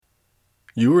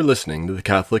You are listening to the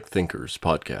Catholic Thinkers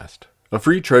Podcast, a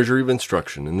free treasury of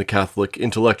instruction in the Catholic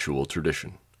intellectual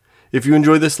tradition. If you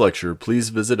enjoy this lecture, please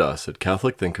visit us at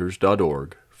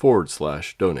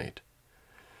catholicthinkers.org/donate.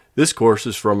 This course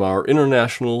is from our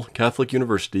International Catholic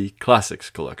University Classics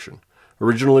Collection,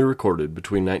 originally recorded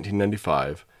between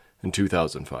 1995 and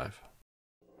 2005.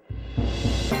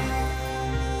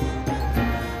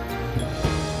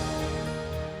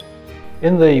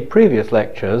 In the previous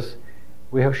lectures,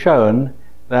 we have shown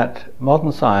that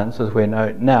modern science, as we know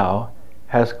it now,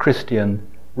 has Christian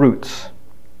roots.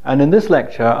 And in this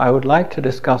lecture, I would like to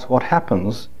discuss what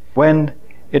happens when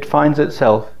it finds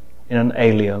itself in an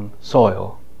alien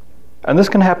soil. And this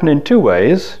can happen in two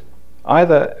ways.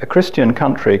 Either a Christian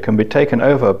country can be taken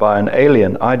over by an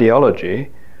alien ideology,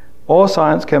 or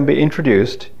science can be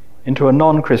introduced into a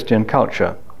non-Christian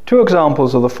culture. Two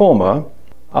examples of the former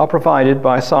are provided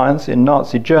by science in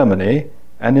Nazi Germany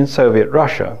and in Soviet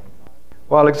Russia,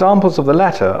 while examples of the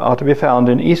latter are to be found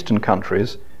in Eastern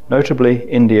countries, notably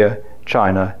India,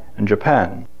 China, and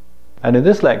Japan. And in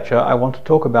this lecture, I want to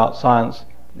talk about science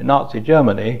in Nazi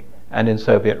Germany and in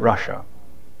Soviet Russia.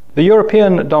 The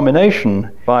European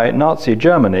domination by Nazi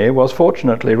Germany was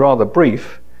fortunately rather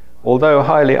brief, although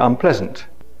highly unpleasant,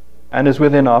 and is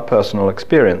within our personal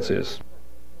experiences.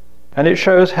 And it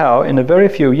shows how, in a very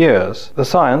few years, the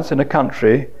science in a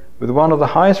country with one of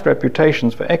the highest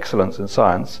reputations for excellence in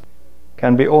science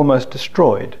can be almost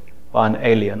destroyed by an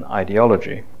alien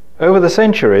ideology. Over the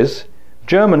centuries,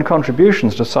 German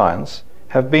contributions to science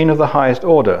have been of the highest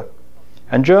order,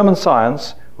 and German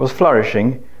science was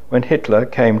flourishing when Hitler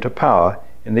came to power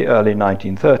in the early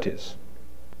 1930s.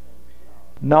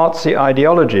 Nazi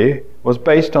ideology was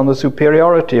based on the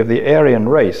superiority of the Aryan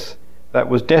race that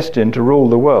was destined to rule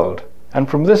the world, and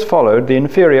from this followed the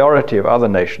inferiority of other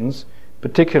nations,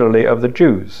 particularly of the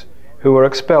Jews, who were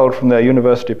expelled from their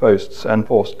university posts and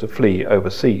forced to flee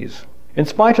overseas. In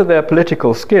spite of their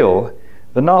political skill,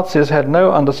 the Nazis had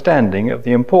no understanding of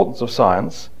the importance of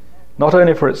science, not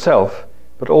only for itself,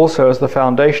 but also as the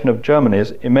foundation of Germany's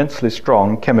immensely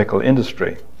strong chemical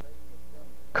industry.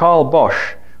 Karl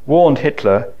Bosch warned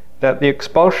Hitler that the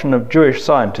expulsion of Jewish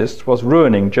scientists was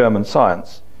ruining German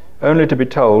science, only to be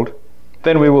told,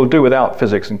 "Then we will do without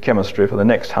physics and chemistry for the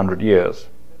next 100 years."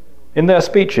 In their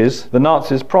speeches, the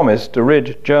Nazis promised to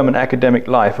rid German academic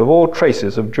life of all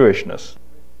traces of Jewishness.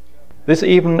 This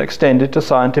even extended to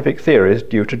scientific theories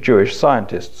due to Jewish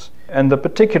scientists, and the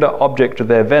particular object of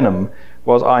their venom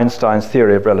was Einstein's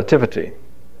theory of relativity.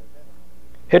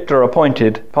 Hitler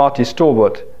appointed party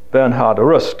stalwart Bernhard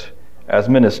Rust as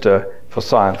Minister for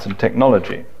Science and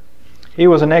Technology. He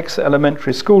was an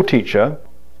ex-elementary school teacher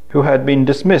who had been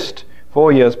dismissed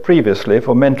 4 years previously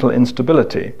for mental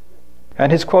instability,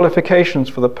 and his qualifications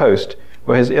for the post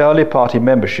were his early party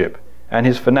membership and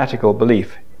his fanatical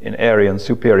belief in Aryan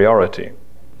superiority.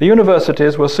 The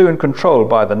universities were soon controlled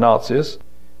by the Nazis,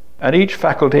 and each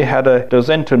faculty had a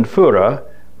Dozentenführer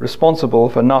responsible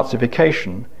for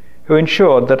Nazification, who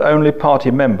ensured that only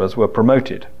party members were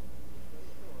promoted.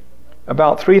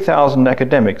 About 3,000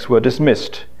 academics were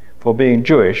dismissed for being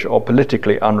Jewish or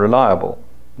politically unreliable.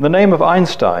 The name of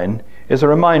Einstein is a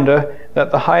reminder that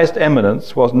the highest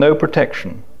eminence was no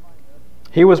protection.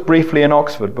 He was briefly in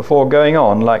Oxford before going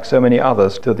on, like so many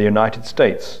others, to the United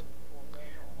States.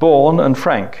 Born and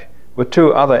Frank were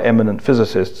two other eminent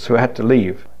physicists who had to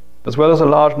leave, as well as a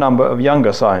large number of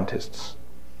younger scientists.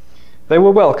 They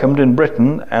were welcomed in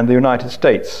Britain and the United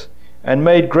States and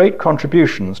made great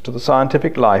contributions to the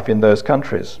scientific life in those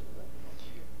countries.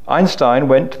 Einstein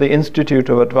went to the Institute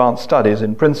of Advanced Studies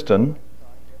in Princeton.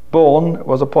 Born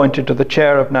was appointed to the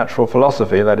chair of natural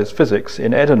philosophy, that is physics,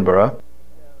 in Edinburgh,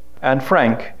 and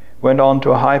Frank went on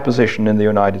to a high position in the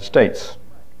United States.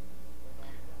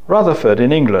 Rutherford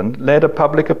in England led a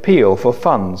public appeal for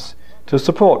funds to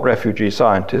support refugee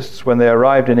scientists when they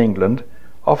arrived in England,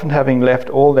 often having left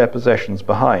all their possessions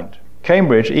behind.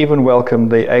 Cambridge even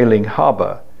welcomed the ailing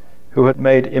Haber, who had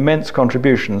made immense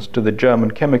contributions to the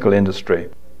German chemical industry.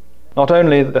 Not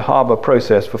only the Haber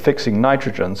process for fixing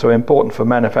nitrogen, so important for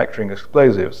manufacturing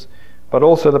explosives, but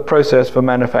also the process for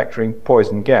manufacturing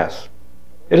poison gas.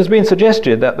 It has been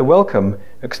suggested that the welcome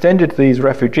extended to these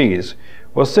refugees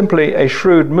was simply a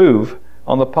shrewd move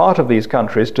on the part of these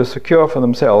countries to secure for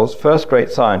themselves first-rate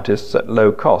scientists at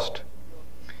low cost.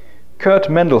 Kurt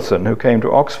Mendelssohn, who came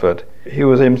to Oxford, he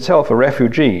was himself a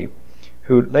refugee,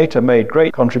 who later made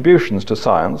great contributions to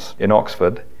science in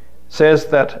Oxford, says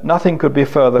that nothing could be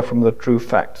further from the true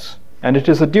facts, and it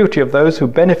is the duty of those who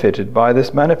benefited by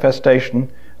this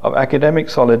manifestation of academic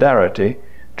solidarity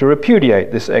to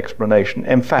repudiate this explanation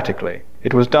emphatically.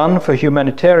 It was done for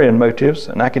humanitarian motives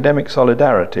and academic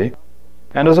solidarity,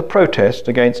 and as a protest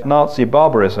against Nazi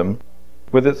barbarism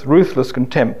with its ruthless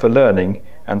contempt for learning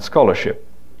and scholarship.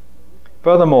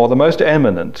 Furthermore, the most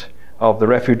eminent of the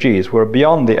refugees were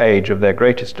beyond the age of their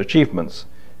greatest achievements,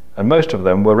 and most of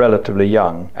them were relatively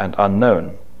young and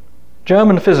unknown.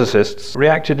 German physicists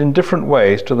reacted in different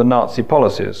ways to the Nazi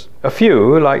policies. A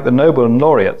few, like the Nobel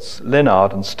laureates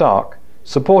Lenard and Stark,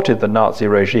 supported the Nazi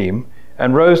regime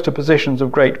and rose to positions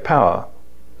of great power.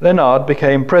 Lenard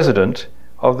became president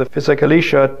of the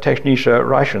Physikalische Technische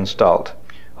Reichenstalt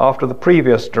after the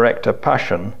previous director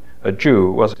Paschen, a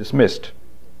Jew, was dismissed.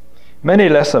 Many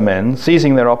lesser men,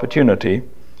 seizing their opportunity,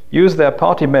 used their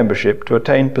party membership to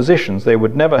attain positions they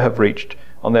would never have reached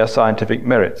on their scientific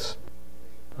merits.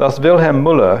 Thus Wilhelm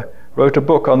Müller wrote a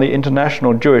book on the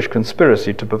international Jewish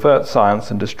conspiracy to pervert science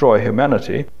and destroy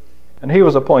humanity, and he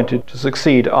was appointed to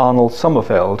succeed Arnold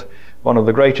Sommerfeld, one of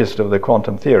the greatest of the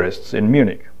quantum theorists, in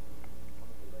Munich.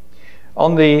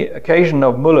 On the occasion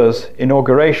of Müller's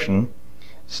inauguration,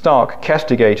 Stark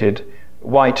castigated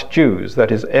white Jews,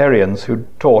 that is, Aryans who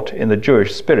taught in the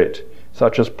Jewish spirit,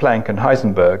 such as Planck and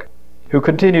Heisenberg, who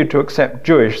continued to accept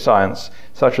Jewish science,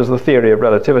 such as the theory of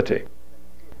relativity.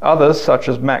 Others, such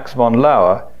as Max von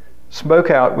Laue,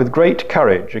 spoke out with great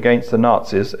courage against the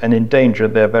Nazis and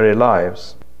endangered their very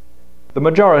lives. The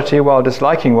majority, while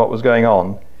disliking what was going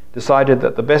on, decided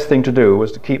that the best thing to do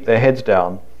was to keep their heads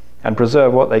down and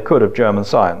preserve what they could of German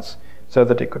science, so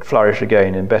that it could flourish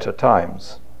again in better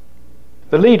times.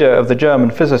 The leader of the German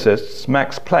physicists,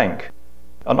 Max Planck,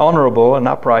 an honorable and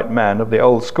upright man of the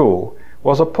old school,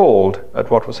 was appalled at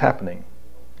what was happening.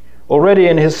 Already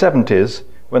in his 70s,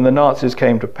 when the Nazis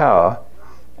came to power,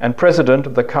 and president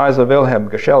of the Kaiser Wilhelm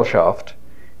Gesellschaft,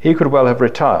 he could well have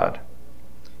retired.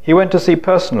 He went to see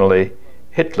personally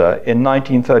Hitler in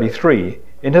 1933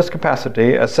 in his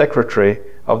capacity as secretary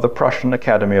of the Prussian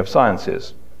Academy of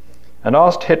Sciences, and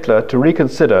asked Hitler to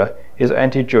reconsider his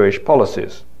anti-Jewish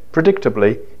policies.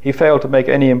 Predictably, he failed to make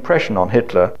any impression on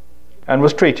Hitler and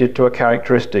was treated to a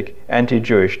characteristic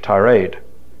anti-Jewish tirade.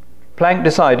 Planck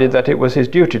decided that it was his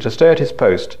duty to stay at his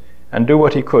post and do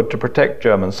what he could to protect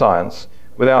German science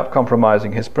without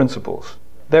compromising his principles.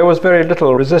 There was very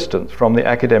little resistance from the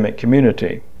academic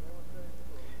community.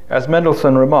 As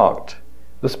Mendelssohn remarked,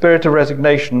 the spirit of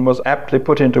resignation was aptly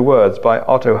put into words by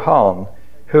Otto Hahn,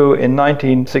 who in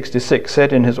 1966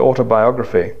 said in his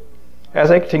autobiography,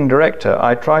 "As acting director,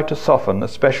 I tried to soften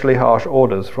especially harsh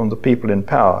orders from the people in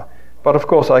power, but of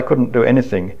course I couldn't do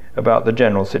anything about the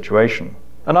general situation."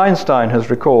 And Einstein has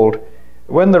recalled,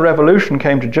 "When the revolution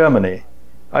came to Germany,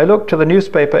 I looked to the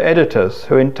newspaper editors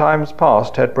who in times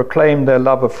past had proclaimed their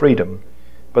love of freedom,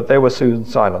 but they were soon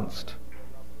silenced.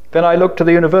 Then I looked to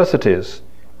the universities,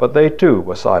 but they too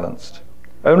were silenced.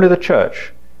 Only the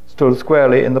church stood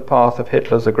squarely in the path of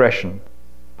Hitler's aggression.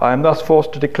 I am thus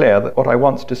forced to declare that what I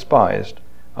once despised,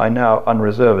 I now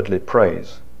unreservedly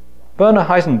praise." Werner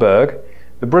Heisenberg,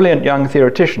 the brilliant young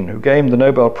theoretician who gained the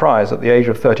Nobel Prize at the age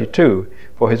of 32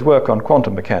 for his work on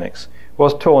quantum mechanics,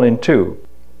 was torn in two.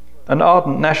 An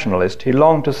ardent nationalist, he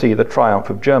longed to see the triumph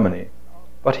of Germany,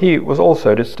 but he was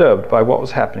also disturbed by what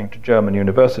was happening to German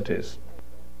universities.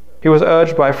 He was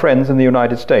urged by friends in the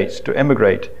United States to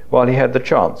emigrate while he had the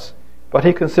chance, but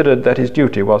he considered that his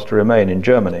duty was to remain in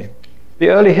Germany. The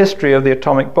early history of the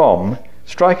atomic bomb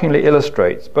strikingly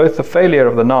illustrates both the failure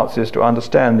of the Nazis to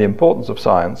understand the importance of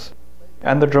science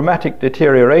and the dramatic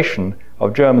deterioration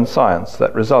of German science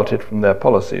that resulted from their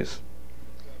policies.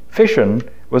 Fission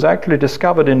was actually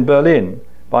discovered in Berlin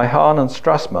by Hahn and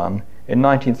Strassmann in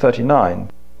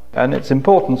 1939, and its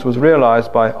importance was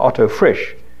realized by Otto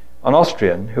Frisch, an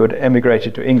Austrian who had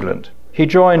emigrated to England. He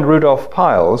joined Rudolf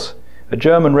Peierls, a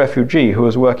German refugee who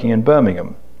was working in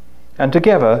Birmingham, and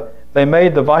together they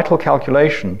made the vital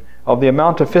calculation of the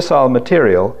amount of fissile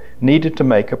material needed to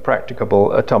make a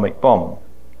practicable atomic bomb.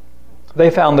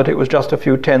 They found that it was just a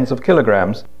few tens of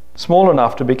kilograms, small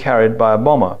enough to be carried by a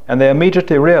bomber, and they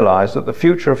immediately realized that the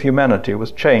future of humanity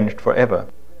was changed forever.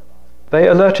 They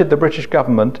alerted the British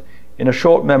government in a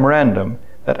short memorandum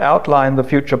that outlined the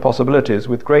future possibilities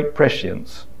with great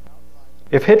prescience.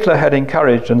 If Hitler had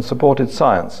encouraged and supported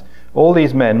science, all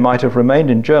these men might have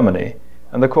remained in Germany,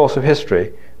 and the course of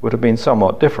history would have been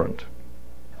somewhat different.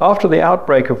 After the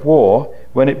outbreak of war,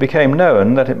 when it became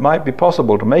known that it might be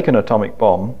possible to make an atomic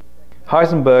bomb,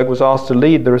 Heisenberg was asked to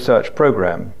lead the research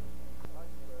program.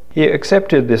 He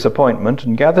accepted this appointment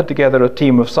and gathered together a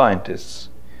team of scientists.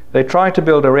 They tried to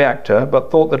build a reactor,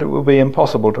 but thought that it would be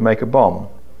impossible to make a bomb.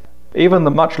 Even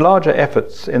the much larger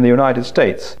efforts in the United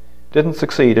States didn't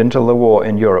succeed until the war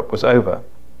in Europe was over.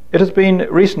 It has been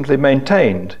recently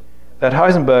maintained that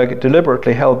Heisenberg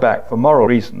deliberately held back for moral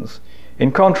reasons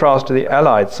in contrast to the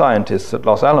Allied scientists at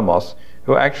Los Alamos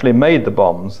who actually made the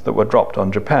bombs that were dropped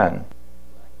on Japan.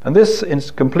 And this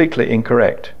is completely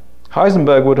incorrect.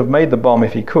 Heisenberg would have made the bomb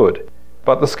if he could,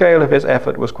 but the scale of his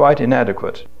effort was quite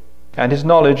inadequate, and his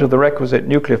knowledge of the requisite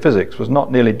nuclear physics was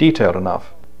not nearly detailed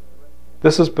enough.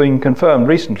 This has been confirmed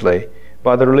recently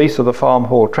by the release of the Farm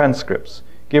Hall transcripts,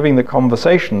 giving the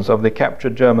conversations of the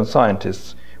captured German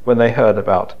scientists when they heard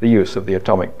about the use of the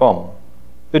atomic bomb.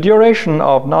 The duration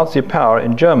of Nazi power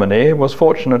in Germany was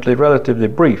fortunately relatively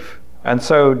brief, and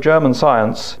so German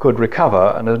science could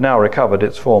recover and has now recovered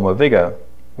its former vigor,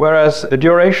 whereas the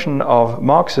duration of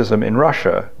Marxism in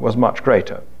Russia was much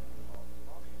greater.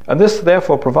 And this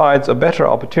therefore provides a better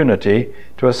opportunity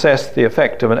to assess the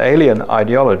effect of an alien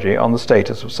ideology on the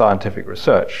status of scientific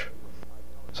research.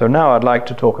 So now I'd like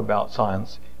to talk about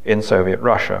science in Soviet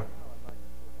Russia.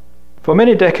 For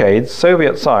many decades,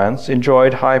 Soviet science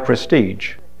enjoyed high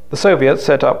prestige. The Soviets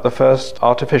set up the first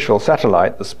artificial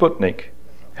satellite, the Sputnik,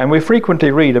 and we frequently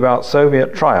read about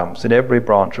Soviet triumphs in every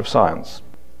branch of science.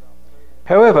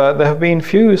 However, there have been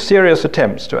few serious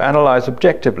attempts to analyze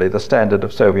objectively the standard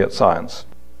of Soviet science.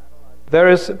 There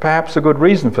is perhaps a good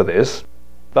reason for this.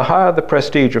 The higher the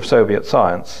prestige of Soviet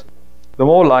science, the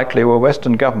more likely were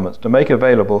Western governments to make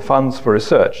available funds for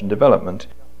research and development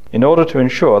in order to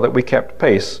ensure that we kept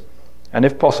pace and,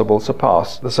 if possible,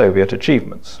 surpass the Soviet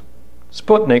achievements.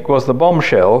 Sputnik was the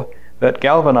bombshell that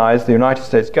galvanized the United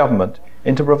States government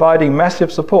into providing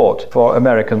massive support for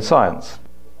American science,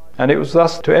 and it was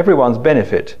thus to everyone's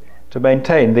benefit to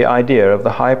maintain the idea of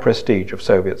the high prestige of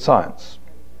Soviet science.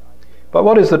 But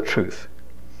what is the truth?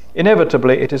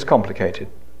 Inevitably, it is complicated.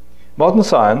 Modern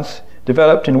science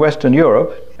developed in Western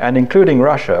Europe, and including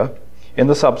Russia, in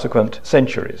the subsequent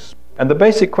centuries. And the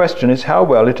basic question is how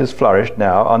well it has flourished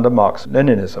now under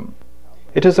Marx-Leninism.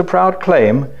 It is a proud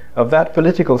claim of that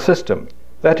political system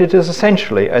that it is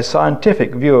essentially a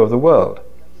scientific view of the world.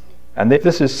 And if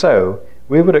this is so,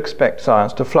 we would expect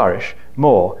science to flourish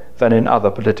more than in other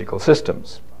political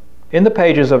systems. In the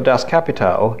pages of Das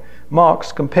Kapital,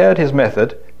 Marx compared his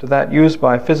method to that used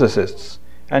by physicists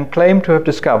and claimed to have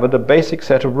discovered a basic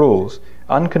set of rules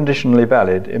unconditionally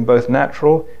valid in both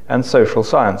natural and social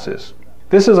sciences.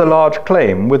 This is a large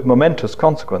claim with momentous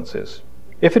consequences.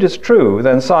 If it is true,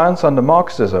 then science under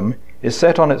Marxism is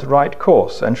set on its right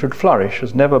course and should flourish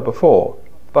as never before.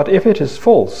 But if it is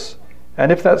false,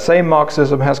 and if that same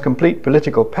Marxism has complete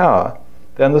political power,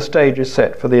 then the stage is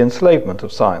set for the enslavement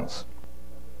of science.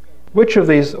 Which of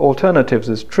these alternatives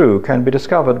is true can be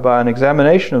discovered by an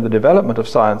examination of the development of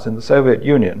science in the Soviet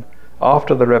Union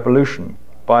after the revolution.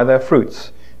 By their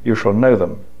fruits you shall know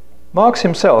them. Marx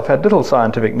himself had little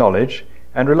scientific knowledge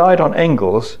and relied on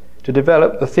Engels to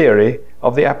develop the theory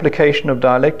of the application of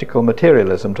dialectical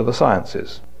materialism to the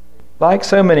sciences. Like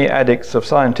so many addicts of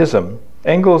scientism,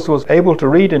 Engels was able to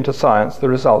read into science the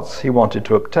results he wanted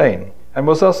to obtain, and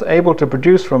was thus able to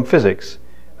produce from physics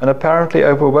an apparently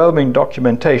overwhelming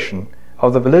documentation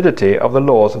of the validity of the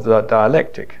laws of the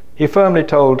dialectic. He firmly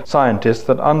told scientists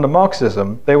that under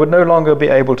Marxism they would no longer be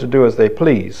able to do as they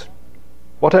please.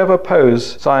 Whatever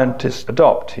pose scientists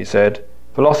adopt, he said,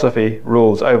 philosophy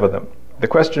rules over them. The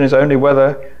question is only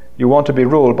whether you want to be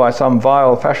ruled by some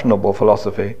vile fashionable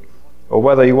philosophy, or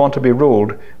whether you want to be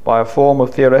ruled by a form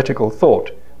of theoretical thought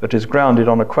that is grounded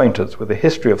on acquaintance with the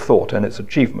history of thought and its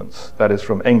achievements, that is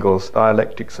from Engels'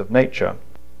 Dialectics of Nature.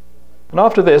 And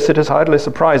after this, it is hardly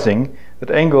surprising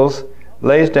that Engels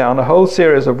lays down a whole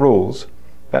series of rules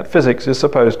that physics is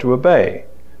supposed to obey,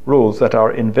 rules that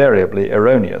are invariably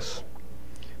erroneous.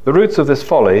 The roots of this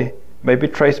folly may be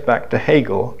traced back to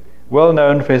Hegel, well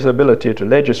known for his ability to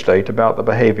legislate about the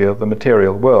behavior of the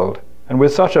material world. And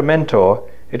with such a mentor,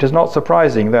 it is not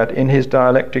surprising that in his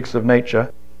Dialectics of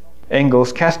Nature,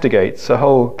 Engels castigates a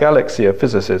whole galaxy of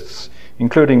physicists,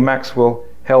 including Maxwell,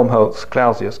 Helmholtz,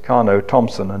 Clausius, Carnot,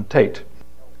 Thomson, and Tate.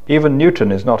 Even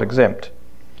Newton is not exempt.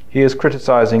 He is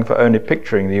criticizing for only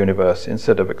picturing the universe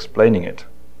instead of explaining it.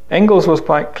 Engels was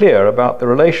quite clear about the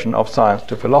relation of science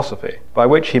to philosophy, by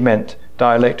which he meant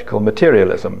dialectical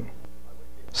materialism.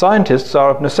 Scientists are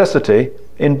of necessity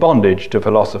in bondage to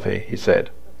philosophy, he said.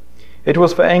 It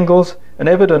was for Engels an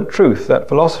evident truth that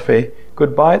philosophy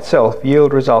could by itself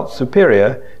yield results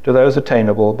superior to those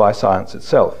attainable by science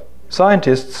itself.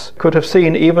 Scientists could have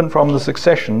seen even from the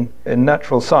succession in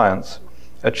natural science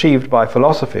achieved by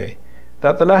philosophy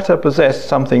that the latter possessed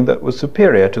something that was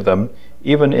superior to them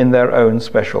even in their own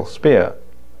special sphere.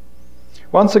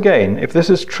 Once again, if this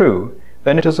is true,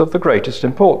 then it is of the greatest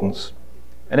importance,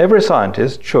 and every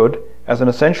scientist should, as an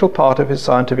essential part of his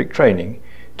scientific training,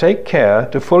 take care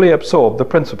to fully absorb the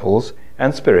principles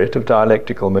and spirit of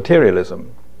dialectical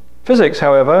materialism. Physics,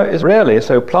 however, is rarely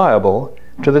so pliable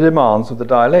to the demands of the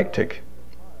dialectic,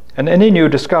 and any new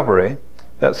discovery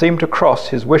that seemed to cross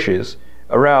his wishes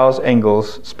aroused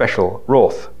Engels' special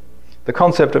wrath. The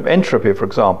concept of entropy, for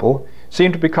example,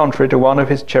 seemed to be contrary to one of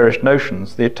his cherished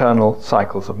notions, the eternal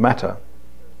cycles of matter.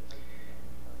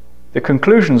 The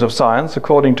conclusions of science,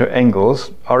 according to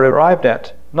Engels, are arrived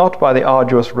at not by the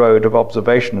arduous road of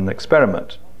observation and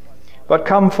experiment, but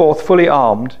come forth fully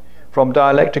armed from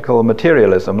dialectical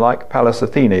materialism, like Pallas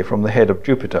Athene from the head of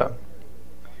Jupiter.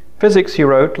 Physics, he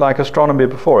wrote, like astronomy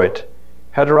before it,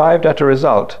 had arrived at a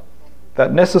result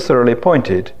that necessarily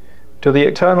pointed to the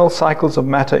eternal cycles of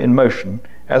matter in motion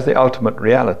as the ultimate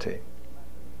reality.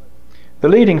 The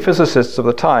leading physicists of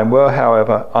the time were,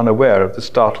 however, unaware of this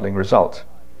startling result.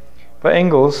 For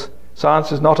Engels,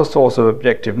 science is not a source of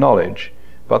objective knowledge,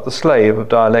 but the slave of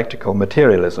dialectical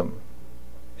materialism.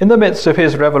 In the midst of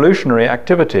his revolutionary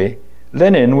activity,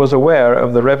 Lenin was aware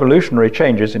of the revolutionary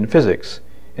changes in physics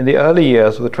in the early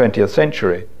years of the 20th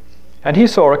century, and he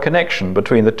saw a connection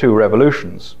between the two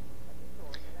revolutions.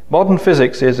 Modern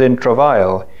physics is in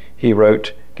travail, he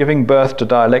wrote, giving birth to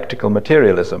dialectical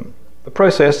materialism. The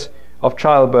process of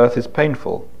childbirth is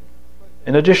painful.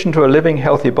 In addition to a living,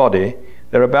 healthy body,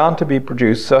 there are bound to be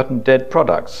produced certain dead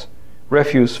products,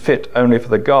 refuse fit only for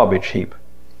the garbage heap.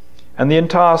 And the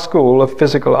entire school of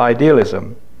physical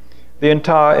idealism, the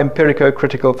entire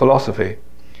empirico-critical philosophy,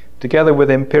 together with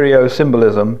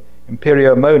imperio-symbolism,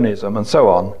 imperio-monism, and so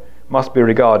on, must be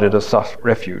regarded as such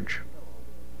refuge.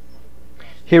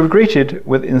 He greeted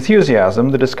with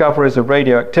enthusiasm the discoveries of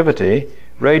radioactivity,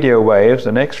 radio waves,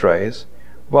 and X-rays,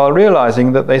 while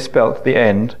realizing that they spelt the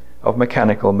end of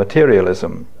mechanical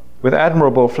materialism. With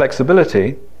admirable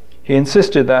flexibility, he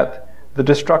insisted that the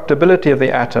destructibility of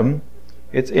the atom,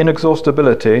 its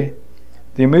inexhaustibility,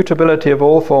 the immutability of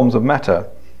all forms of matter,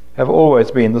 have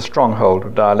always been the stronghold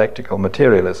of dialectical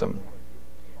materialism.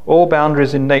 All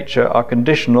boundaries in nature are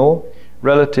conditional,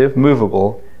 relative,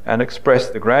 movable, and express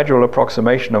the gradual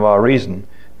approximation of our reason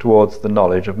towards the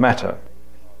knowledge of matter.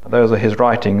 Those are his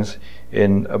writings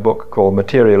in a book called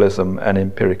Materialism and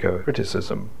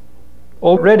Empirico-Criticism.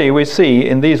 Already we see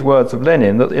in these words of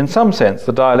Lenin that in some sense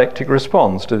the dialectic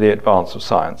responds to the advance of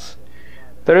science.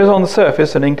 There is on the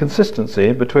surface an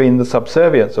inconsistency between the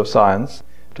subservience of science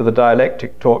to the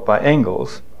dialectic taught by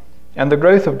Engels and the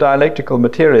growth of dialectical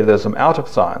materialism out of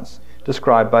science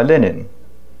described by Lenin.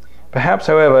 Perhaps,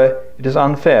 however, it is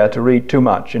unfair to read too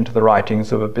much into the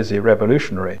writings of a busy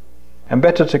revolutionary, and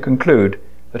better to conclude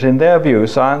that in their view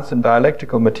science and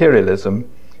dialectical materialism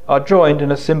are joined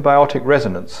in a symbiotic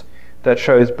resonance that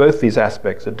shows both these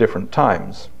aspects at different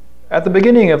times. At the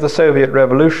beginning of the Soviet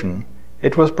Revolution,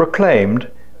 it was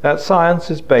proclaimed that science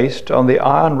is based on the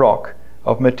iron rock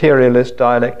of materialist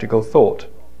dialectical thought,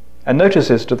 and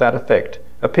notices to that effect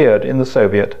appeared in the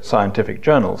Soviet scientific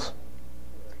journals.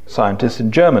 Scientists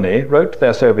in Germany wrote to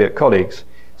their Soviet colleagues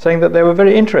saying that they were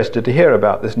very interested to hear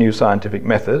about this new scientific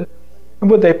method, and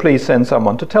would they please send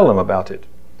someone to tell them about it.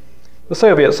 The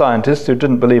Soviet scientists, who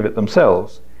didn't believe it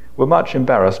themselves, were much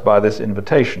embarrassed by this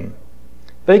invitation.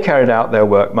 They carried out their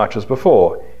work much as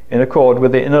before, in accord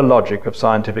with the inner logic of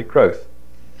scientific growth,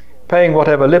 paying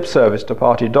whatever lip service to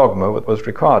party dogma was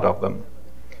required of them.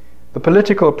 The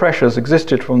political pressures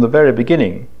existed from the very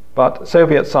beginning, but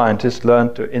Soviet scientists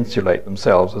learned to insulate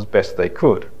themselves as best they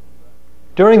could.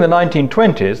 During the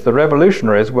 1920s, the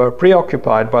revolutionaries were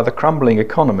preoccupied by the crumbling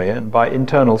economy and by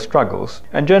internal struggles,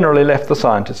 and generally left the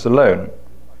scientists alone.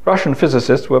 Russian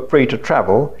physicists were free to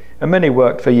travel, and many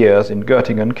worked for years in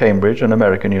Göttingen, Cambridge, and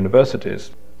American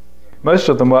universities. Most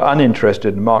of them were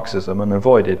uninterested in Marxism and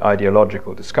avoided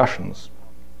ideological discussions.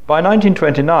 By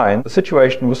 1929, the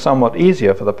situation was somewhat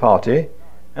easier for the party,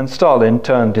 and Stalin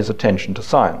turned his attention to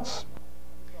science.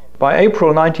 By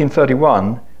April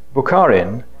 1931,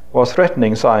 Bukharin was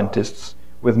threatening scientists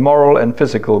with moral and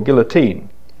physical guillotine,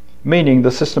 meaning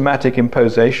the systematic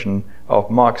imposition of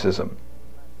Marxism.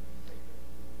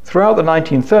 Throughout the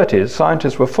 1930s,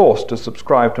 scientists were forced to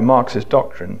subscribe to Marxist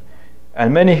doctrine,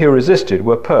 and many who resisted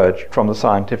were purged from the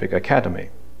scientific academy.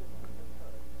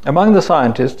 Among the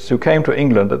scientists who came to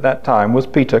England at that time was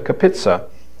Peter Kapitsa,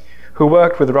 who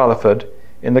worked with Rutherford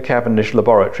in the Cavendish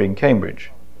Laboratory in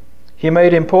Cambridge. He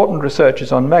made important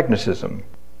researches on magnetism,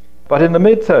 but in the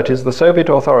mid-30s the Soviet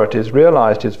authorities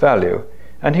realized his value,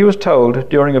 and he was told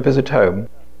during a visit home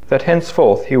that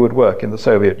henceforth he would work in the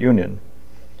Soviet Union.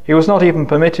 He was not even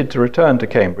permitted to return to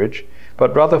Cambridge,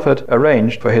 but Rutherford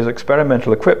arranged for his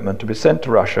experimental equipment to be sent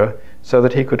to Russia so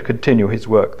that he could continue his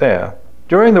work there.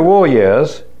 During the war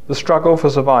years, the struggle for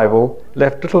survival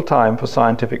left little time for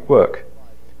scientific work,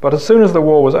 but as soon as the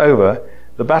war was over,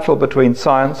 the battle between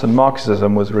science and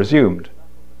Marxism was resumed.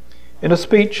 In a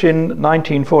speech in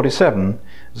 1947,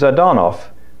 Zhdanov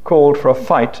called for a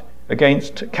fight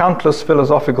against countless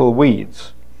philosophical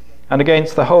weeds and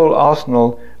against the whole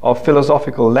arsenal of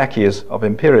philosophical lackeys of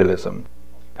imperialism,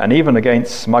 and even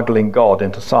against smuggling God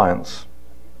into science.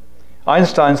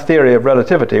 Einstein's theory of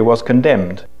relativity was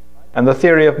condemned, and the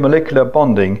theory of molecular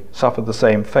bonding suffered the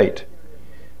same fate.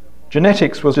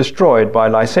 Genetics was destroyed by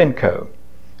Lysenko,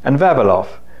 and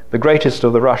Vavilov, the greatest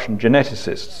of the Russian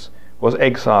geneticists, was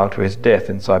exiled to his death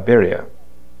in Siberia.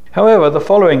 However, the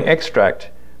following extract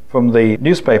from the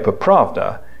newspaper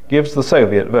Pravda gives the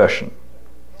Soviet version.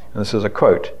 And this is a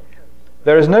quote: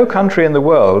 "There is no country in the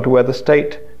world where the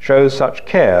state shows such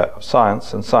care of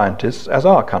science and scientists as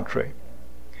our country.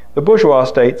 The bourgeois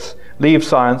states leave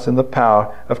science in the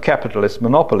power of capitalist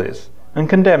monopolies and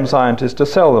condemn scientists to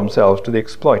sell themselves to the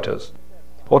exploiters,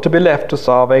 or to be left to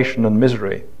starvation and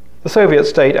misery. The Soviet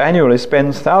state annually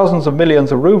spends thousands of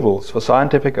millions of rubles for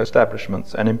scientific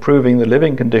establishments and improving the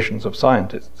living conditions of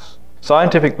scientists.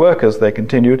 Scientific workers," they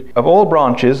continued, "of all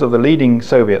branches of the leading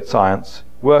Soviet science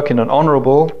work in an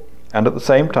honorable and at the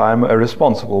same time a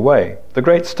responsible way. The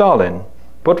great Stalin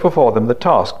put before them the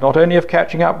task not only of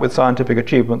catching up with scientific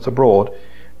achievements abroad,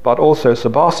 but also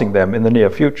surpassing them in the near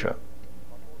future.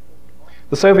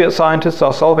 The Soviet scientists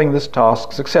are solving this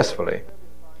task successfully,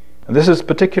 and this is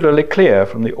particularly clear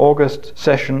from the August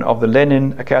session of the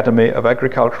Lenin Academy of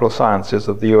Agricultural Sciences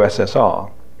of the USSR.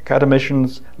 Academician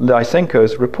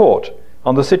Lysenko's report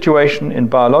on the situation in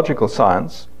biological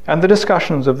science and the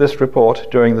discussions of this report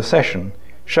during the session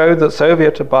showed that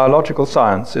Soviet biological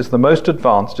science is the most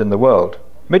advanced in the world.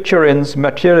 Michurin's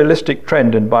materialistic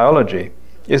trend in biology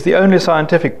is the only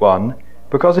scientific one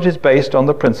because it is based on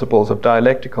the principles of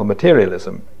dialectical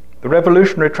materialism, the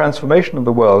revolutionary transformation of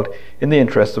the world in the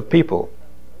interests of people.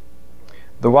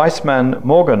 The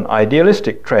Weissman-Morgan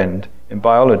idealistic trend in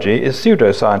biology is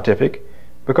pseudo-scientific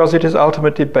because it is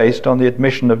ultimately based on the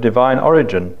admission of divine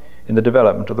origin in the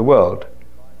development of the world,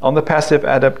 on the passive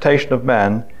adaptation of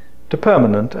man to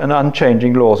permanent and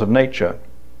unchanging laws of nature.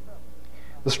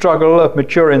 The struggle of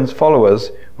Michurin's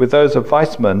followers with those of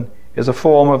Weissman is a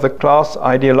form of the class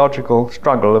ideological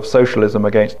struggle of socialism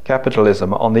against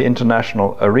capitalism on the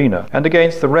international arena, and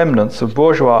against the remnants of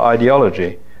bourgeois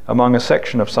ideology among a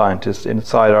section of scientists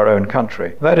inside our own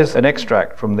country. That is an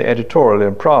extract from the editorial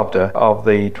in Pravda of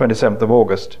the 27th of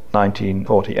August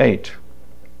 1948.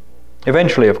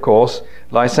 Eventually, of course,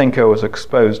 Lysenko was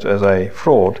exposed as a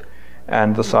fraud,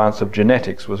 and the science of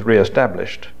genetics was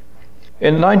re-established.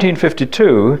 In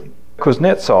 1952,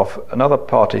 Kuznetsov, another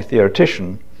party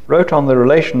theoretician, wrote on the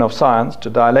relation of science to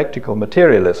dialectical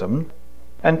materialism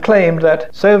and claimed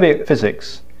that Soviet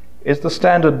physics is the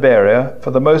standard bearer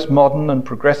for the most modern and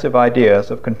progressive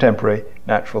ideas of contemporary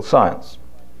natural science.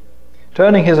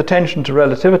 Turning his attention to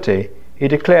relativity, he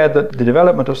declared that the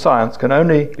development of science can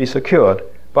only be secured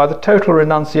by the total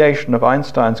renunciation of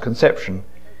Einstein's conception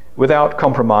without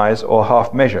compromise or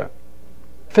half measure.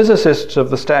 Physicists of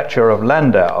the stature of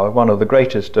Landau, one of the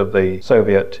greatest of the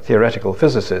Soviet theoretical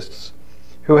physicists,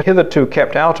 who had hitherto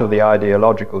kept out of the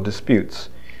ideological disputes,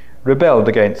 rebelled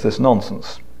against this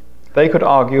nonsense. They could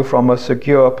argue from a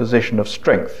secure position of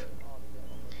strength.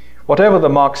 Whatever the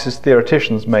Marxist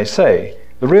theoreticians may say,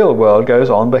 the real world goes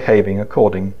on behaving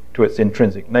according to its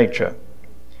intrinsic nature.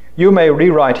 You may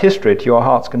rewrite history to your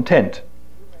heart's content,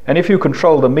 and if you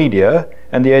control the media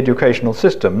and the educational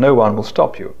system, no one will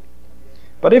stop you.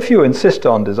 But if you insist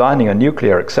on designing a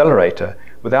nuclear accelerator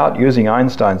without using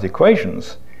Einstein's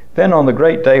equations, then on the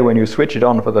great day when you switch it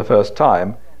on for the first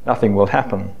time, nothing will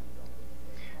happen.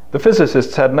 The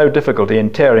physicists had no difficulty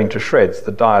in tearing to shreds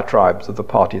the diatribes of the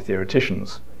party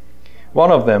theoreticians.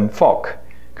 One of them, Fock,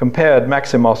 compared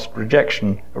Maximov's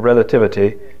rejection of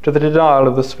relativity to the denial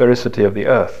of the sphericity of the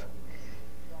Earth.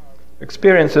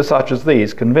 Experiences such as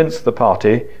these convinced the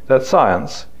party that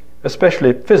science,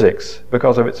 especially physics,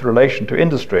 because of its relation to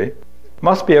industry,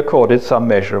 must be accorded some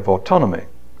measure of autonomy.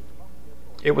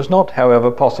 It was not, however,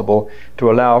 possible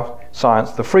to allow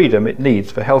science the freedom it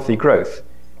needs for healthy growth.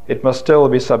 It must still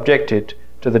be subjected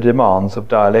to the demands of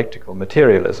dialectical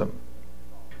materialism.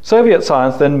 Soviet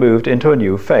science then moved into a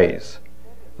new phase.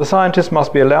 The scientists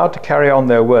must be allowed to carry on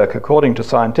their work according to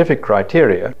scientific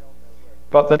criteria,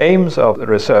 but the aims of the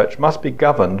research must be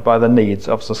governed by the needs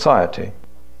of society.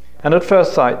 And at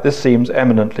first sight this seems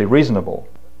eminently reasonable.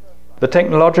 The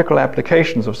technological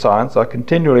applications of science are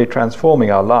continually transforming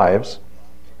our lives,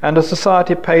 and as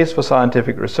society pays for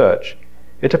scientific research,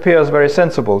 it appears very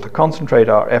sensible to concentrate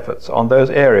our efforts on those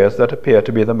areas that appear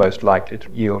to be the most likely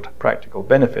to yield practical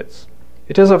benefits.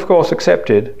 It is of course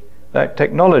accepted that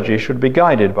technology should be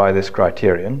guided by this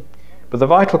criterion, but the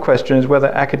vital question is whether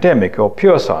academic or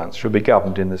pure science should be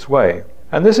governed in this way.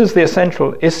 And this is the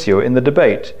essential issue in the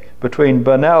debate between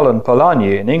Bernal and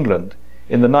Polanyi in England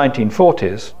in the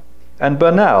 1940s, and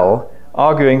Bernal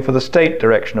arguing for the state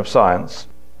direction of science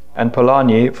and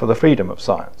Polanyi for the freedom of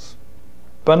science.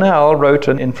 Bernal wrote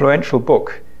an influential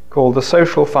book called The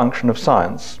Social Function of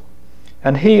Science,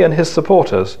 and he and his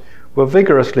supporters were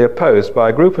vigorously opposed by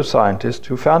a group of scientists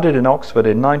who founded in Oxford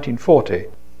in 1940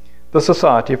 the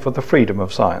Society for the Freedom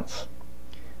of Science.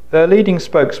 Their leading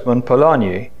spokesman,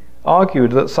 Polanyi,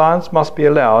 argued that science must be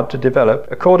allowed to develop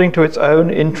according to its own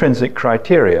intrinsic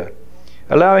criteria,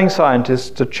 allowing scientists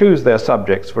to choose their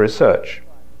subjects for research,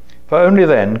 for only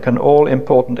then can all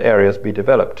important areas be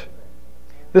developed.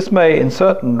 This may in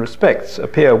certain respects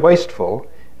appear wasteful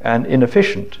and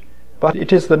inefficient, but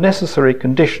it is the necessary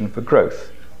condition for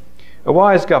growth. A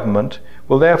wise government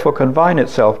will therefore confine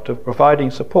itself to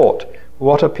providing support for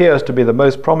what appears to be the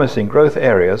most promising growth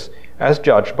areas as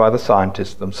judged by the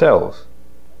scientists themselves.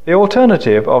 The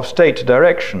alternative of state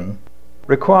direction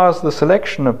requires the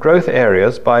selection of growth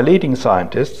areas by leading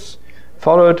scientists,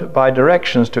 followed by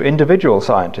directions to individual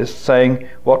scientists saying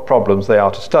what problems they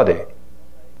are to study.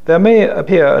 There may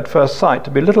appear at first sight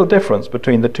to be little difference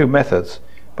between the two methods,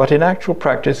 but in actual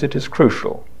practice it is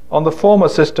crucial. On the former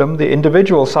system, the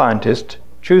individual scientist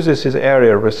chooses his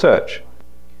area of research,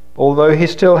 although he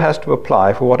still has to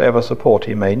apply for whatever support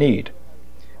he may need,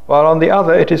 while on the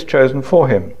other it is chosen for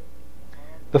him.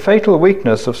 The fatal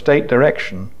weakness of state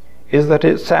direction is that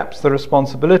it saps the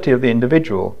responsibility of the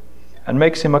individual and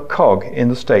makes him a cog in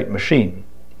the state machine.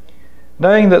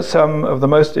 Knowing that some of the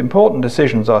most important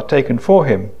decisions are taken for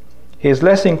him, he is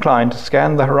less inclined to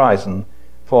scan the horizon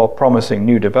for promising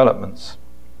new developments.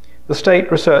 The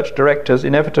state research directors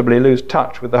inevitably lose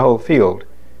touch with the whole field,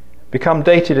 become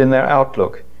dated in their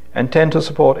outlook, and tend to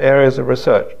support areas of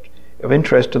research of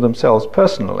interest to themselves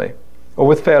personally, or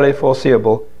with fairly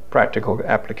foreseeable practical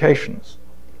applications.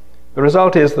 The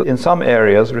result is that in some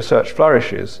areas research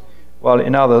flourishes, while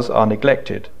in others are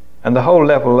neglected, and the whole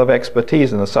level of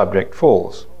expertise in the subject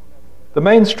falls. The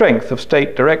main strength of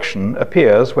state direction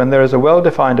appears when there is a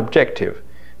well-defined objective,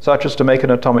 such as to make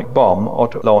an atomic bomb or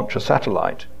to launch a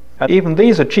satellite. And even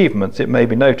these achievements, it may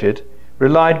be noted,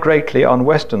 relied greatly on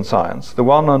Western science, the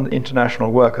one on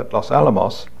international work at Los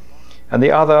Alamos, and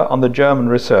the other on the German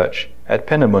research at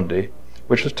Peenemünde,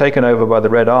 which was taken over by the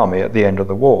Red Army at the end of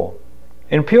the war.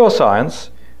 In pure science,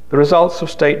 the results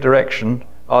of state direction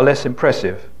are less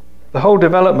impressive. The whole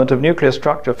development of nuclear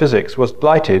structure physics was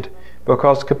blighted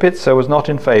because Kapitsa was not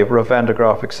in favor of Van de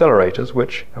Graaff accelerators,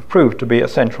 which have proved to be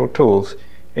essential tools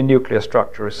in nuclear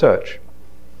structure research.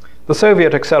 The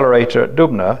Soviet accelerator at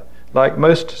Dubna, like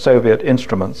most Soviet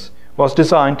instruments, was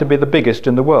designed to be the biggest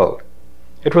in the world.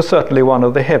 It was certainly one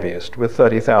of the heaviest, with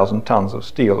 30,000 tons of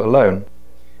steel alone,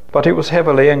 but it was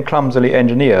heavily and clumsily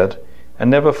engineered and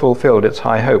never fulfilled its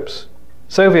high hopes.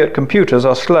 Soviet computers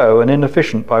are slow and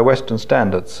inefficient by Western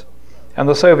standards, and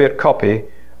the Soviet copy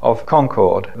of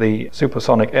Concorde, the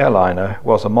supersonic airliner,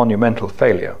 was a monumental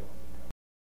failure.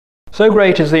 So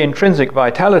great is the intrinsic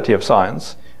vitality of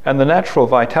science and the natural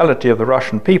vitality of the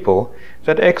Russian people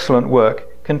that excellent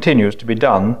work continues to be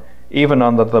done even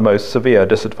under the most severe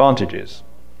disadvantages.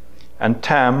 And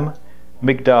Tamm,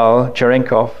 Migdal,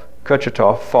 Cherenkov,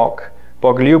 Kurchatov, Fock,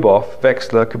 Bogolyubov,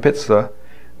 Wechsler, Kapitsa,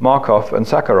 Markov and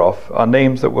Sakharov are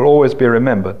names that will always be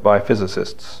remembered by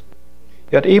physicists.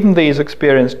 Yet even these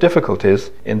experienced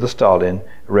difficulties in the Stalin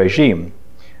regime.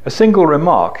 A single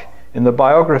remark in the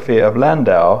biography of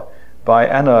Landau by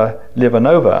Anna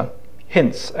Livanova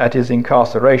hints at his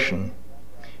incarceration.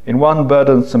 In one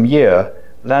burdensome year,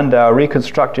 Landau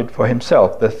reconstructed for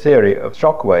himself the theory of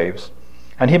shock waves,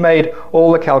 and he made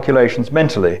all the calculations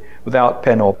mentally without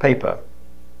pen or paper.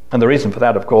 And the reason for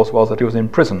that, of course, was that he was in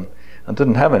prison and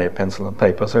didn't have any pencil and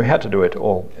paper, so he had to do it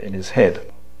all in his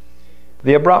head.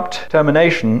 The abrupt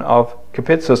termination of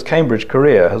Kapitsa's Cambridge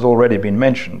career has already been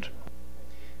mentioned.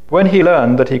 When he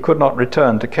learned that he could not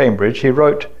return to Cambridge, he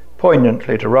wrote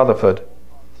poignantly to Rutherford,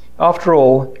 "After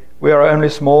all, we are only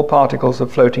small particles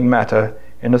of floating matter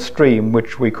in a stream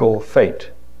which we call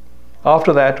fate.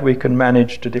 After that we can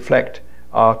manage to deflect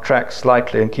our track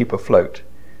slightly and keep afloat.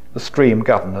 The stream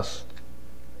governs us."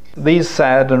 These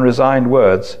sad and resigned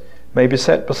words may be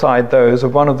set beside those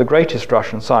of one of the greatest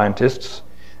Russian scientists,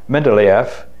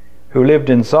 Mendeleev, who lived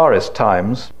in Tsarist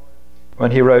times,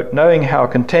 when he wrote, "Knowing how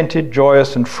contented,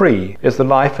 joyous and free is the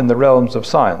life in the realms of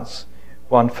science,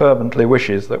 one fervently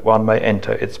wishes that one may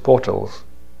enter its portals."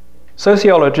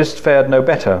 Sociologists fared no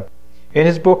better. In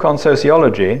his book on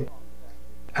sociology,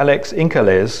 Alex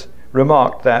Incales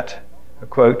remarked that,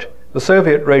 quote, The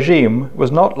Soviet regime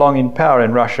was not long in power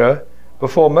in Russia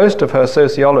before most of her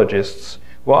sociologists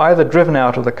were either driven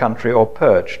out of the country or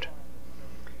purged.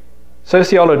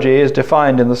 Sociology is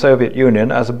defined in the Soviet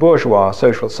Union as a bourgeois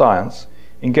social science,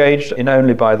 engaged in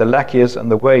only by the lackeys and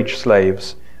the wage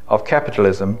slaves of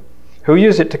capitalism, who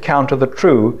use it to counter the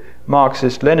true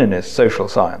Marxist-Leninist social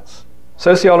science.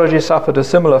 Sociology suffered a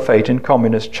similar fate in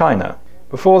communist China.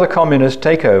 Before the communist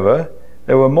takeover,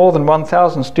 there were more than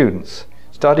 1,000 students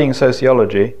studying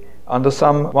sociology under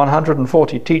some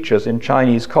 140 teachers in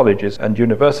Chinese colleges and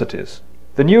universities.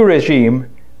 The new regime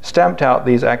stamped out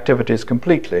these activities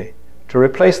completely to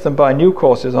replace them by new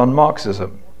courses on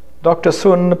Marxism. Dr.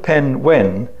 Sun Pen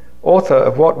Wen, author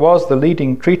of what was the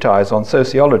leading treatise on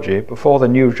sociology before the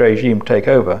new regime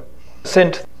takeover,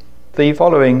 sent the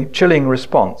following chilling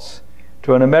response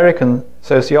to an American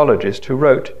sociologist who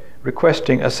wrote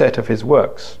requesting a set of his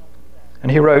works.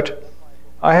 And he wrote,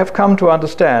 "I have come to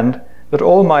understand that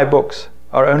all my books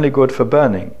are only good for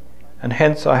burning, and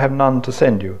hence I have none to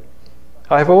send you.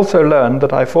 I have also learned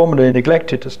that I formerly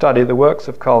neglected to study the works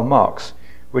of Karl Marx,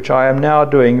 which I am now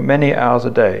doing many hours a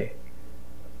day.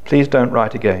 Please don't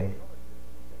write again."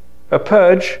 A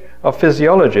purge of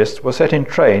physiologists was set in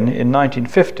train in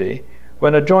 1950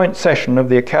 when a joint session of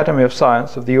the Academy of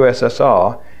Science of the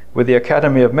USSR with the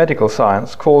Academy of Medical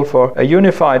Science called for a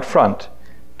unified front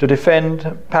to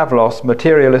defend Pavlov's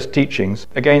materialist teachings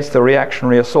against the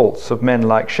reactionary assaults of men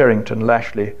like Sherrington,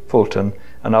 Lashley, Fulton,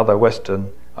 and other Western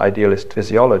idealist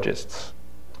physiologists.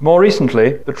 More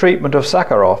recently, the treatment of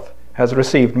Sakharov has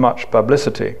received much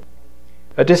publicity.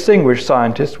 A distinguished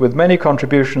scientist with many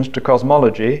contributions to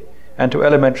cosmology and to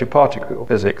elementary particle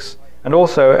physics, and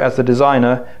also as the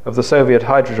designer of the Soviet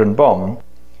hydrogen bomb,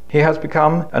 he has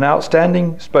become an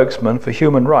outstanding spokesman for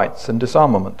human rights and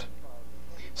disarmament.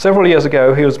 Several years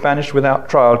ago, he was banished without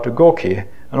trial to Gorky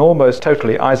and almost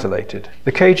totally isolated.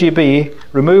 The KGB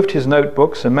removed his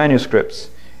notebooks and manuscripts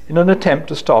in an attempt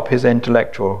to stop his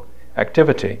intellectual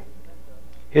activity.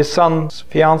 His son's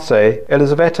fiancée,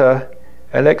 Elizaveta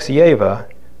Alexeyeva,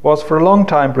 was for a long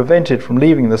time prevented from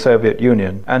leaving the Soviet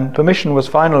Union, and permission was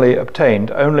finally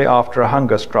obtained only after a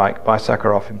hunger strike by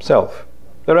Sakharov himself.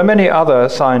 There are many other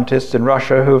scientists in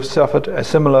Russia who have suffered a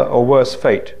similar or worse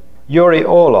fate. Yuri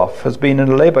Orlov has been in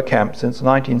a labor camp since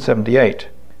 1978.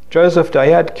 Joseph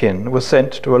Dyadkin was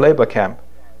sent to a labor camp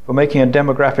for making a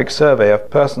demographic survey of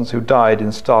persons who died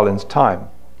in Stalin's time.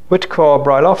 Witkor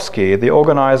Brailovsky, the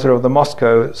organizer of the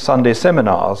Moscow Sunday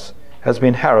seminars, has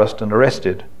been harassed and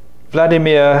arrested.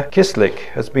 Vladimir Kislik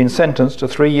has been sentenced to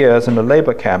 3 years in a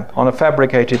labor camp on a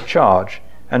fabricated charge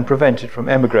and prevented from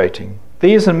emigrating.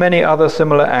 These and many other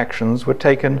similar actions were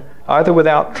taken either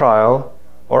without trial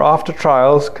or after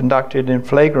trials conducted in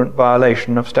flagrant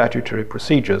violation of statutory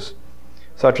procedures,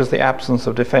 such as the absence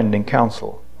of defending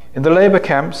counsel. In the labor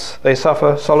camps, they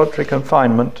suffer solitary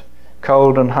confinement,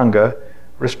 cold and hunger,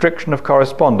 restriction of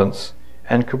correspondence,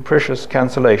 and capricious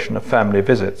cancellation of family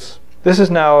visits. This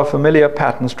is now a familiar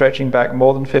pattern stretching back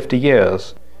more than 50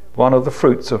 years, one of the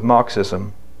fruits of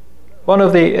Marxism. One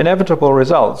of the inevitable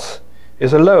results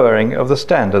is a lowering of the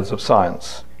standards of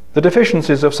science. The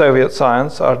deficiencies of Soviet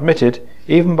science are admitted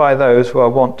even by those who are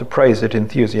wont to praise it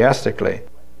enthusiastically.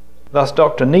 Thus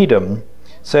Dr. Needham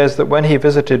says that when he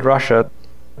visited Russia,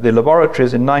 the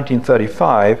laboratories in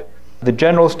 1935, the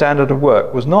general standard of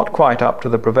work was not quite up to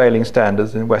the prevailing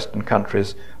standards in Western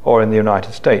countries or in the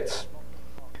United States.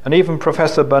 And even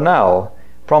Professor Bernal,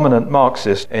 prominent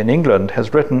Marxist in England,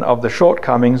 has written of the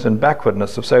shortcomings and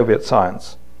backwardness of Soviet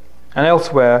science, and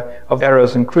elsewhere of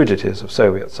errors and crudities of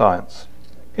Soviet science.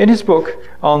 In his book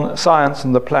on Science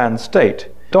and the Planned State,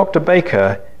 Dr.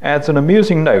 Baker adds an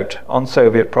amusing note on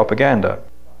Soviet propaganda.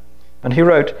 And he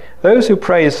wrote, "Those who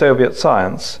praise Soviet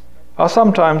science are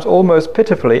sometimes almost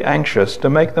pitifully anxious to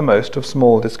make the most of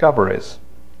small discoveries."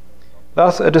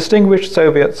 Thus, a distinguished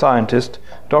Soviet scientist,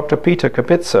 Dr. Peter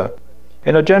Kapitsa,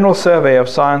 in a general survey of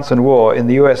science and war in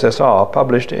the USSR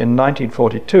published in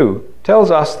 1942,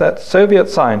 tells us that Soviet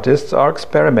scientists are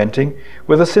experimenting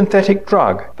with a synthetic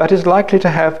drug that is likely to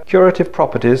have curative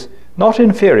properties not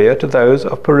inferior to those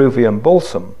of Peruvian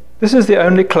balsam. This is the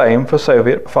only claim for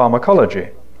Soviet pharmacology.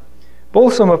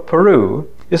 Balsam of Peru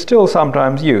is still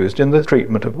sometimes used in the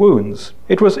treatment of wounds.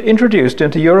 It was introduced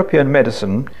into European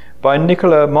medicine by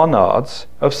Nicolas Monardes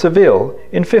of Seville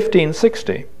in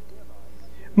 1560.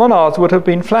 Monardes would have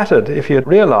been flattered if he had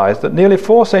realized that nearly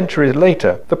 4 centuries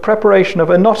later the preparation of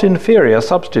a not inferior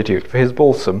substitute for his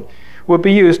balsam would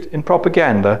be used in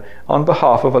propaganda on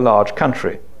behalf of a large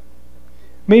country.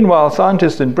 Meanwhile,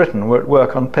 scientists in Britain were at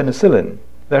work on penicillin.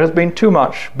 There has been too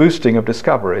much boosting of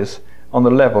discoveries on the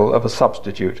level of a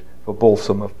substitute for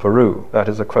balsam of Peru. That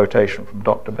is a quotation from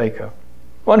Dr. Baker.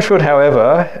 One should,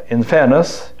 however, in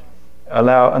fairness,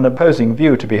 allow an opposing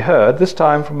view to be heard, this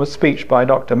time from a speech by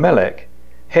Dr. Melek,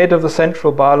 head of the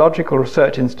Central Biological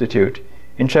Research Institute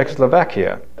in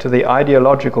Czechoslovakia, to the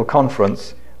Ideological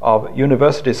Conference of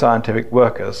University Scientific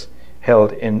Workers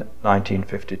held in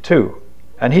 1952.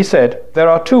 And he said, "There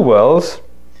are two worlds,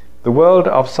 the world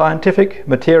of scientific,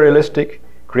 materialistic,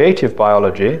 creative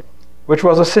biology, which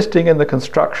was assisting in the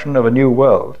construction of a new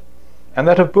world, and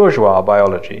that of bourgeois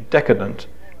biology, decadent,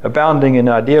 abounding in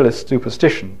idealist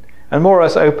superstition, and more or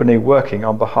less openly working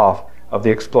on behalf of the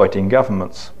exploiting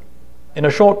governments. In a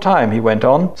short time," he went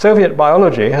on, "Soviet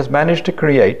biology has managed to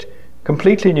create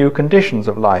completely new conditions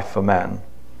of life for man.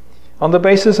 On the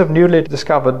basis of newly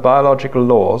discovered biological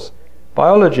laws,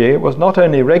 biology was not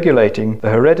only regulating the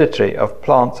heredity of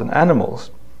plants and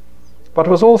animals, but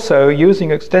was also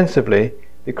using extensively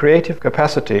the creative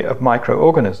capacity of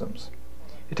microorganisms.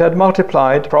 It had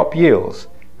multiplied crop yields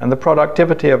and the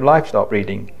productivity of livestock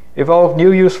breeding, evolved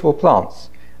new useful plants,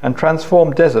 and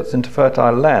transformed deserts into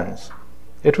fertile lands.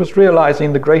 It was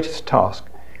realizing the greatest task,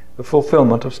 the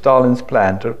fulfillment of Stalin's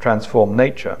plan to transform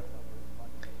nature.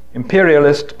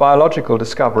 Imperialist biological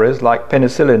discoveries like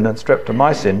penicillin and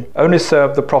streptomycin only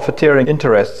served the profiteering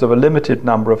interests of a limited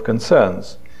number of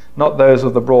concerns, not those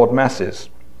of the broad masses.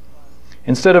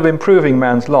 Instead of improving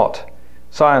man's lot,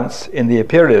 science in the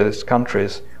imperialist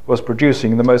countries was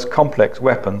producing the most complex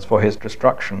weapons for his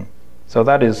destruction." So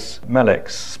that is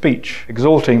Melek's speech,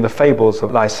 exalting the fables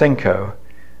of Lysenko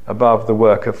above the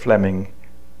work of Fleming,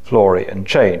 Florey and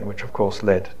Chain, which of course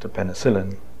led to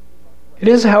penicillin. It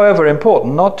is, however,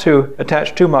 important not to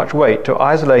attach too much weight to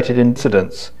isolated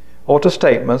incidents or to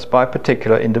statements by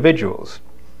particular individuals.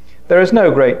 There is no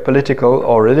great political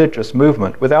or religious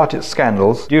movement without its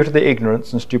scandals due to the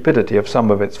ignorance and stupidity of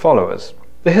some of its followers.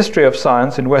 The history of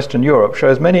science in Western Europe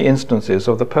shows many instances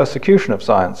of the persecution of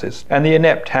sciences and the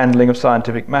inept handling of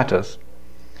scientific matters,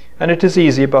 and it is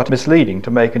easy but misleading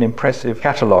to make an impressive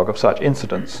catalogue of such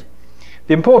incidents.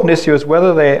 The important issue is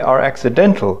whether they are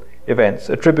accidental events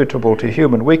attributable to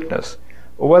human weakness,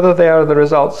 or whether they are the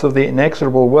results of the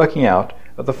inexorable working out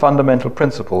of the fundamental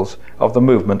principles of the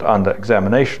movement under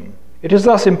examination. It is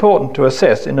thus important to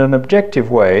assess in an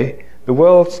objective way the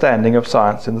world standing of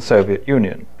science in the Soviet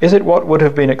Union. Is it what would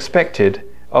have been expected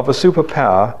of a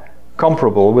superpower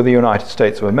comparable with the United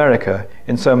States of America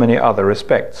in so many other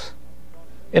respects?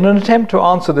 In an attempt to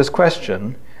answer this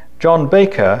question, John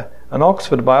Baker, an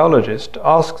Oxford biologist,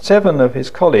 asked 7 of his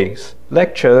colleagues,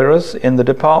 lecturers in the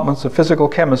departments of physical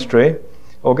chemistry,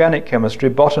 organic chemistry,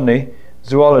 botany,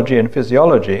 zoology and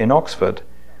physiology in Oxford,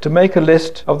 to make a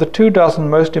list of the 24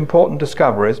 most important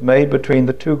discoveries made between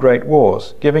the 2 great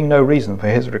wars, giving no reason for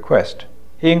his request.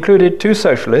 He included 2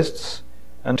 socialists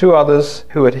and 2 others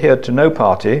who adhered to no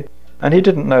party, and he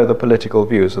didn't know the political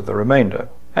views of the remainder.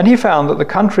 And he found that the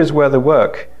countries where the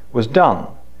work was done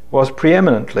was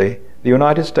preeminently the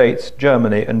United States,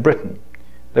 Germany and Britain.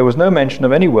 There was no mention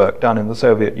of any work done in the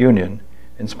Soviet Union,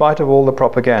 in spite of all the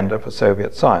propaganda for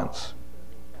Soviet science.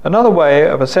 Another way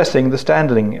of assessing the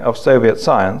standing of Soviet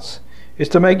science is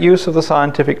to make use of the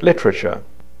scientific literature.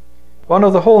 One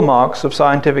of the hallmarks of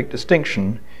scientific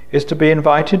distinction is to be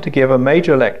invited to give a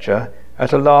major lecture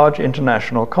at a large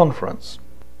international conference.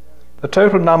 The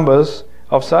total numbers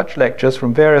of such lectures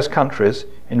from various countries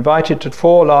invited to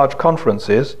 4 large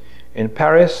conferences in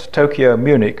Paris, Tokyo,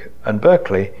 Munich and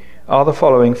Berkeley are the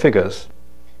following figures.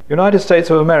 United States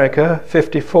of America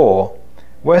 54,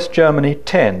 West Germany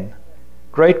 10,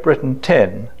 Great Britain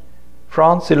 10,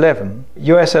 France 11,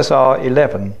 USSR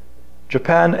 11,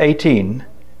 Japan 18,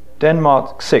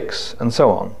 Denmark 6, and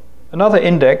so on. Another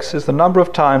index is the number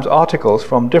of times articles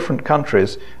from different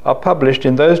countries are published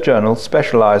in those journals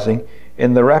specializing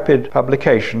in the rapid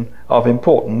publication of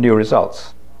important new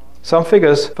results. Some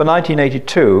figures for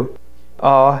 1982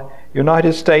 are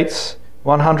United States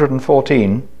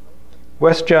 114,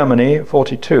 West Germany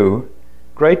 42,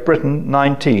 Great Britain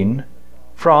 19,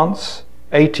 France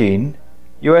 18,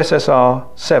 USSR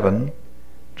 7,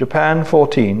 Japan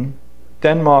 14,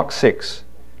 Denmark 6,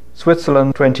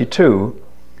 Switzerland 22,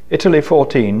 Italy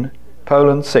 14,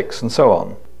 Poland 6, and so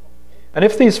on. And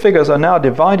if these figures are now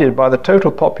divided by the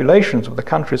total populations of the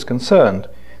countries concerned,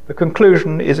 the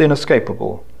conclusion is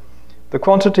inescapable. The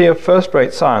quantity of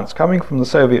first-rate science coming from the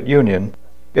Soviet Union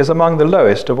is among the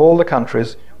lowest of all the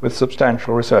countries with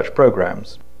substantial research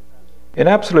programs. In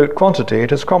absolute quantity,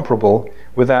 it is comparable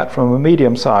with that from a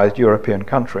medium-sized European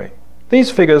country.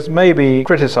 These figures may be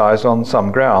criticized on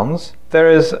some grounds. There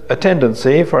is a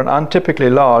tendency for an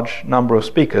untypically large number of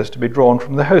speakers to be drawn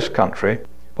from the host country,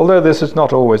 although this is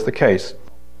not always the case.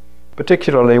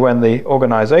 particularly when the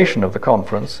organization of the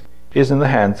conference is in the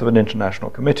hands of an international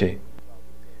committee.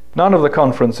 None of the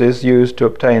conferences used to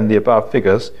obtain the above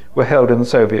figures were held in the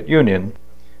Soviet Union,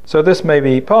 so this may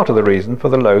be part of the reason for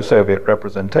the low Soviet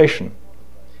representation.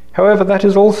 However, that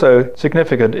is also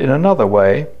significant in another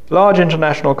way. Large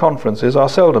international conferences are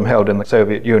seldom held in the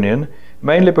Soviet Union,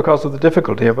 mainly because of the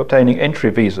difficulty of obtaining entry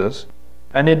visas,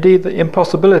 and indeed the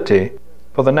impossibility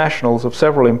for the nationals of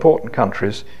several important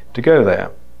countries to go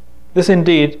there. This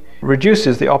indeed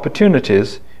reduces the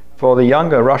opportunities for the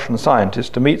younger Russian scientists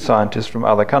to meet scientists from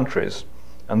other countries,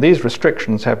 and these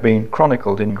restrictions have been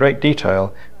chronicled in great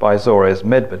detail by Zores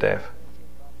Medvedev.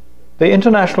 The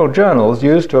international journals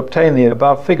used to obtain the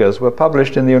above figures were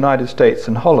published in the United States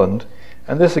and Holland,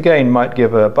 and this again might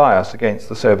give a bias against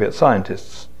the Soviet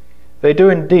scientists. They do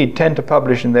indeed tend to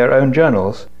publish in their own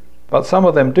journals, but some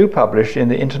of them do publish in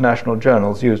the international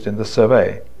journals used in the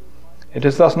survey. It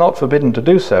is thus not forbidden to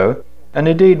do so, and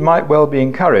indeed might well be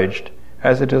encouraged,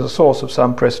 as it is a source of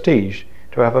some prestige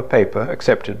to have a paper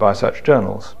accepted by such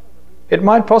journals. It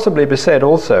might possibly be said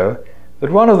also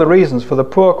that one of the reasons for the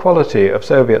poor quality of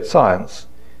Soviet science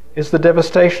is the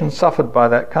devastation suffered by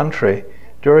that country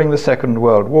during the Second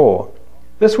World War.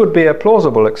 This would be a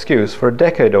plausible excuse for a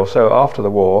decade or so after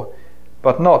the war,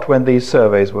 but not when these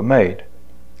surveys were made.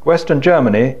 Western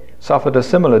Germany suffered a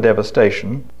similar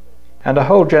devastation, and a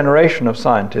whole generation of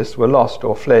scientists were lost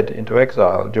or fled into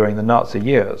exile during the Nazi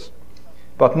years.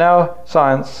 But now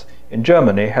science in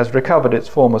Germany has recovered its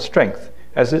former strength,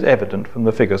 as is evident from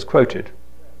the figures quoted.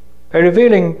 A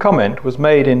revealing comment was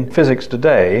made in Physics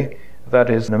Today, that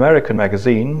is an American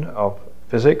magazine of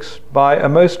physics, by a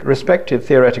most respected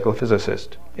theoretical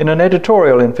physicist. In an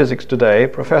editorial in Physics Today,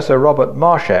 Professor Robert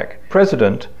Marshak,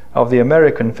 president of the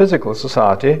American Physical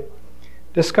Society,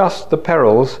 discussed the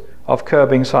perils of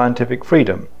curbing scientific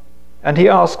freedom, and he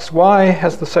asks, why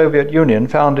has the Soviet Union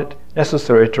found it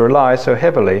necessary to rely so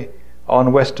heavily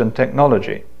on Western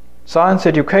technology? Science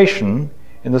education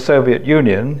in the Soviet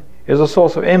Union is a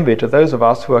source of envy to those of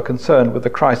us who are concerned with the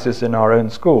crisis in our own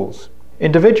schools.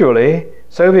 Individually,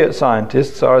 Soviet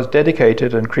scientists are as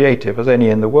dedicated and creative as any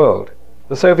in the world.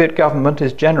 The Soviet government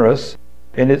is generous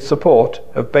in its support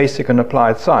of basic and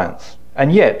applied science.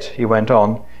 And yet, he went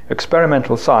on,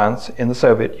 experimental science in the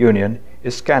Soviet Union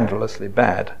is scandalously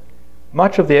bad.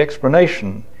 Much of the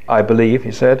explanation, I believe,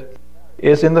 he said,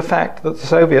 is in the fact that the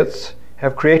Soviets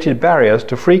have created barriers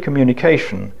to free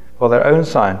communication for their own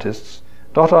scientists,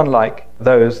 not unlike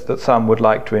those that some would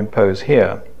like to impose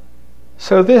here.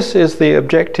 So this is the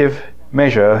objective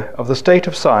measure of the state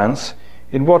of science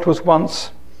in what was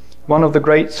once one of the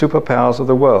great superpowers of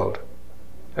the world,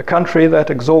 a country that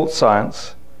exalts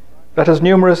science, that has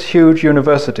numerous huge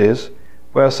universities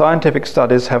where scientific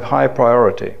studies have high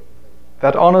priority,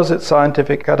 that honors its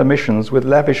scientific academicians with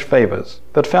lavish favors,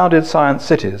 that founded science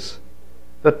cities,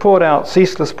 that poured out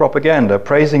ceaseless propaganda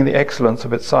praising the excellence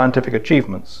of its scientific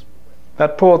achievements,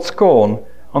 that poured scorn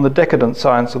on the decadent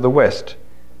science of the West,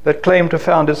 that claimed to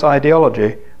found its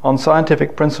ideology on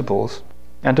scientific principles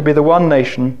and to be the one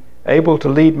nation able to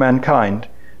lead mankind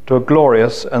to a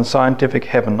glorious and scientific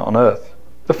heaven on earth.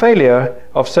 The failure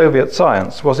of Soviet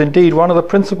science was indeed one of the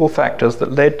principal factors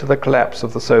that led to the collapse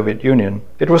of the Soviet Union.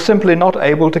 It was simply not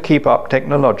able to keep up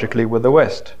technologically with the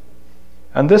West.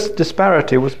 And this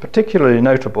disparity was particularly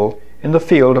notable in the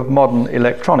field of modern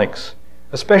electronics,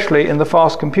 especially in the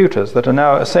fast computers that are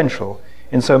now essential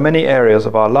in so many areas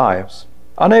of our lives.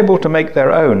 Unable to make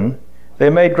their own, they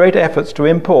made great efforts to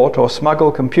import or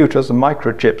smuggle computers and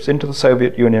microchips into the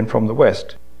Soviet Union from the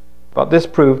West, but this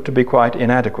proved to be quite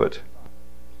inadequate.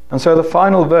 And so the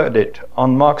final verdict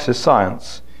on Marxist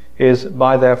science is,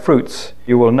 by their fruits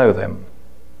you will know them.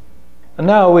 And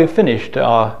now we've finished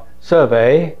our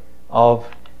survey of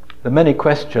the many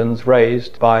questions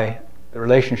raised by the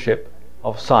relationship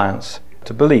of science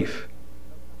to belief.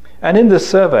 And in this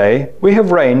survey we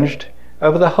have ranged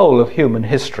over the whole of human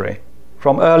history,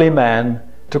 from early man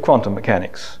to quantum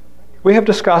mechanics. We have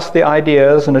discussed the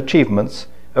ideas and achievements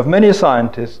of many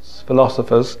scientists,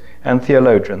 philosophers, and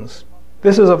theologians.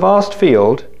 This is a vast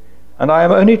field, and I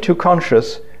am only too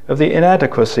conscious of the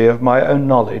inadequacy of my own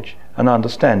knowledge and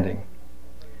understanding.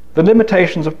 The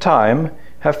limitations of time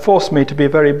have forced me to be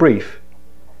very brief,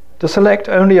 to select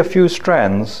only a few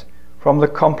strands from the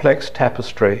complex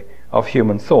tapestry of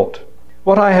human thought.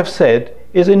 What I have said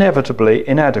is inevitably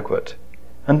inadequate,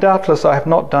 and doubtless I have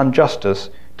not done justice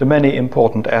to many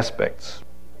important aspects.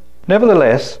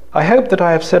 Nevertheless, I hope that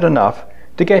I have said enough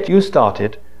to get you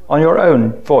started on your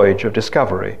own voyage of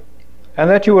discovery, and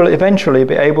that you will eventually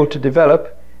be able to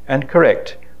develop and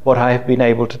correct what I have been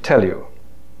able to tell you.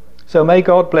 So may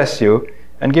God bless you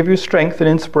and give you strength and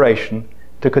inspiration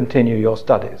to continue your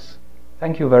studies.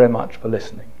 Thank you very much for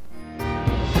listening.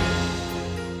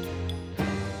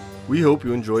 We hope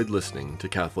you enjoyed listening to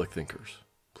Catholic Thinkers.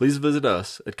 Please visit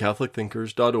us at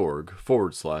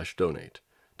catholicthinkers.org/donate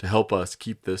to help us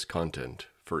keep this content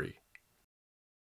free.